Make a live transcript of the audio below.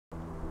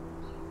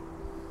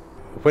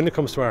When it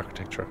comes to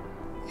architecture,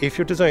 if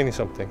you're designing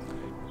something,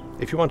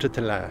 if you want it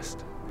to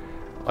last,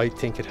 I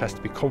think it has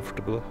to be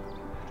comfortable.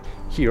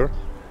 Here,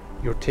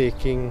 you're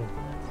taking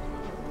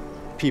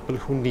people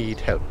who need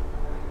help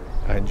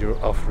and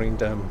you're offering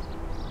them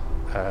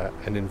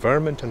an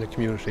environment and a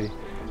community,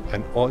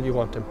 and all you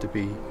want them to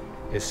be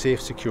is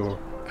safe, secure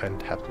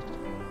and happy.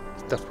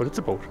 That's what it's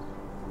about.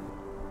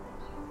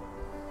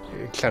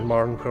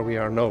 Clanmornin, where we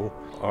are now,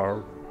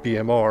 or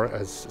BMR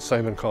as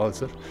Simon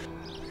calls it,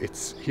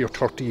 it's here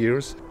 30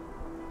 years.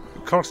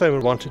 Cork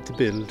Simon wanted to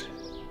build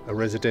a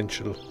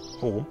residential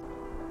home.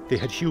 They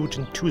had huge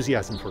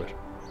enthusiasm for it.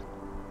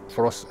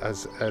 For us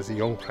as a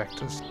young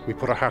practice, we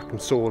put our heart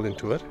and soul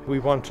into it. We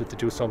wanted to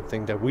do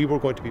something that we were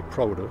going to be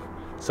proud of,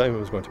 Simon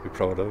was going to be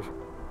proud of.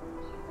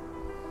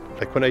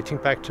 Like when I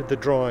think back to the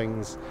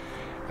drawings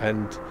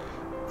and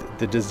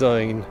the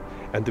design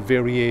and the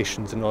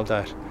variations and all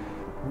that,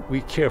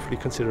 we carefully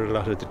considered a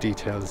lot of the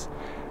details.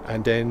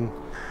 And then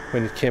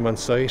when it came on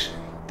site,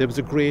 there was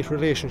a great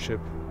relationship,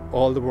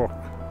 all the work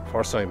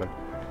for Simon.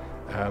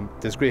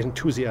 There's great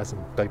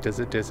enthusiasm, like there's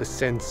a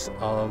sense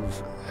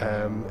of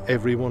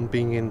everyone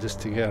being in this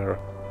together.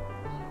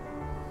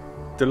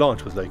 The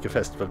launch was like a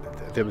festival.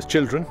 There was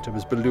children, there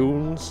was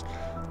balloons,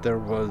 there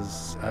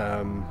was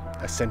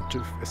a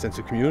sense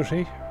of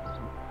community.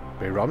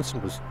 Ray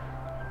Robinson was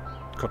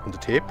cutting the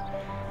tape,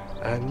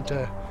 and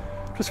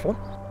it was fun.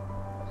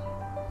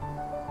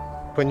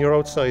 When you're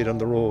outside on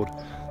the road,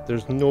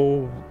 there's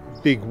no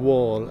big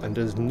wall and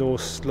there's no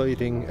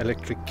sliding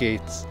electric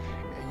gates.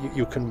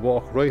 You can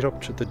walk right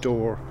up to the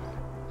door.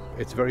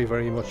 It's very,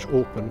 very much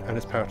open and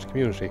it's part of the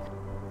community.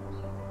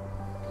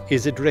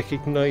 Is it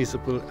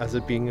recognisable as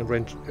it being a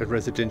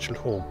residential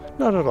home?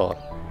 Not at all.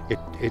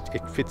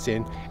 It fits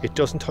in, it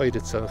doesn't hide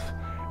itself,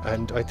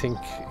 and I think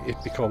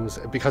it becomes,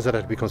 because of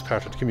that, it becomes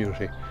part of the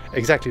community.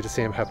 Exactly the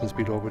same happens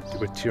below with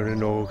Tír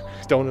and Og.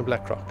 It's down in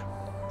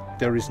Blackrock.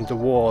 There isn't a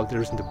wall,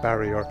 there isn't a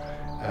barrier,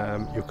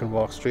 you can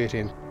walk straight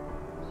in.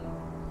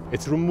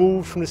 It's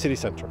removed from the city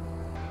centre.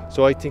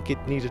 So I think it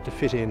needed to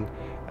fit in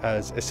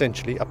as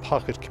essentially a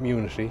pocket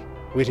community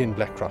within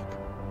Blackrock.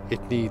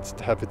 It needs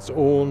to have its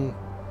own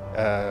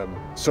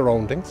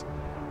surroundings,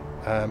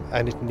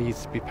 and it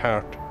needs to be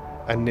part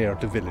and near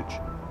the village.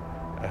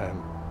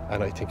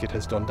 And I think it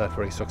has done that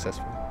very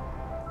successfully.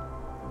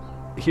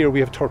 Here we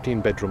have 13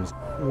 bedrooms.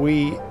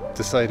 We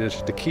decided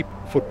to keep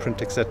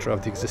footprint, etc.,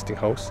 of the existing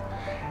house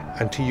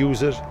and to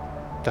use it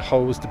to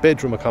house the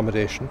bedroom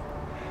accommodation,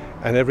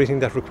 and everything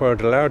that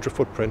required a larger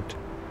footprint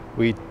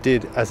we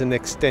did as an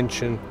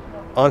extension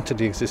onto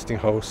the existing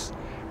house,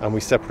 and we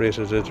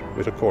separated it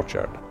with a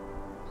courtyard.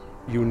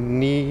 You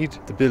need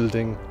the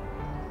building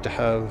to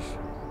have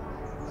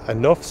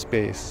enough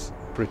space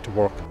for it to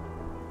work.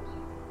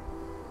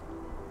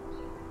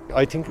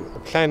 I think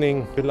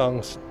planning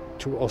belongs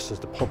to us as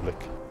the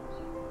public.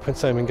 When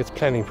Simon gets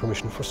planning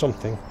permission for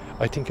something,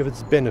 I think of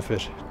its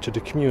benefit to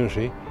the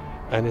community,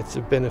 and it's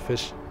a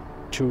benefit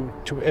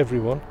to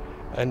everyone,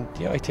 and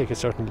yeah, I take a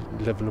certain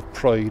level of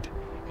pride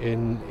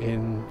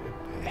in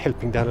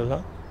helping that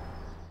along.